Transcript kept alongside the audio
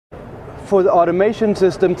for the automation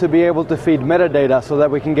system to be able to feed metadata so that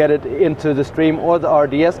we can get it into the stream or the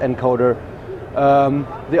RDS encoder,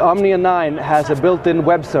 the Omnia.9 has a built-in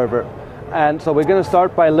web server. And so we're going to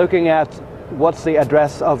start by looking at what's the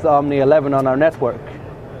address of the Omnia.11 on our network.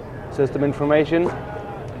 System information.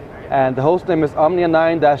 And the host name is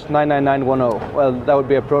Omnia.9-99910. Well, that would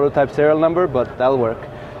be a prototype serial number, but that'll work.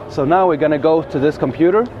 So now we're going to go to this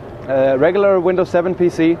computer, regular Windows 7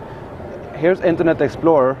 PC. Here's Internet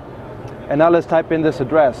Explorer. And now let's type in this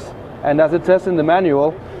address. And as it says in the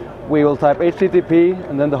manual, we will type HTTP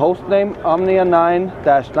and then the host name,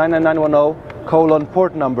 Omnia.9-99910,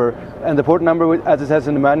 port number. And the port number, as it says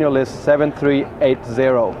in the manual, is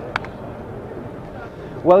 7380.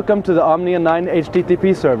 Welcome to the Omnia.9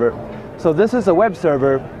 HTTP server. So this is a web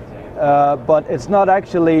server, but it's not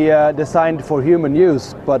actually designed for human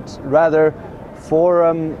use, but rather for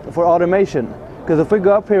automation. Because if we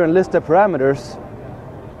go up here and list the parameters,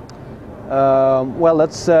 well,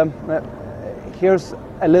 here's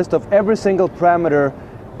a list of every single parameter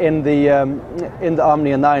in the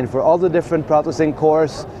Omnia.9 for all the different processing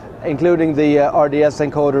cores, including the RDS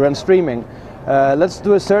encoder and streaming. Let's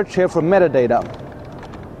do a search here for metadata.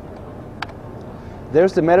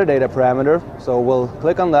 There's the metadata parameter, so we'll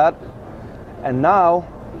click on that. And now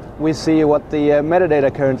we see what the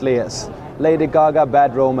metadata currently is. Lady Gaga,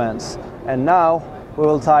 Bad Romance. And now we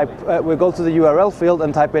will type, we'll go to the URL field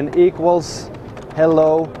and type in equals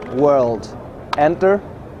hello world. Enter.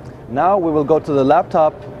 Now we will go to the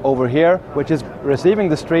laptop over here, which is receiving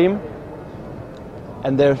the stream.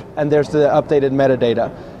 And there's the updated metadata.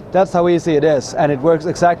 That's how easy it is, and it works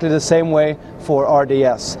exactly the same way for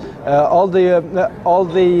RDS. All the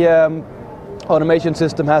automation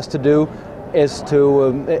system has to do is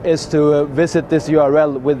to visit this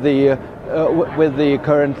URL with the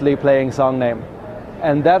currently playing song name,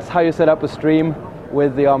 and that's how you set up a stream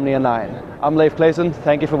with the Omnia.9. I'm Leif Claesson.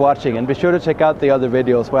 Thank you for watching, and be sure to check out the other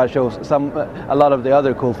videos where I show a lot of the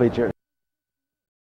other cool features.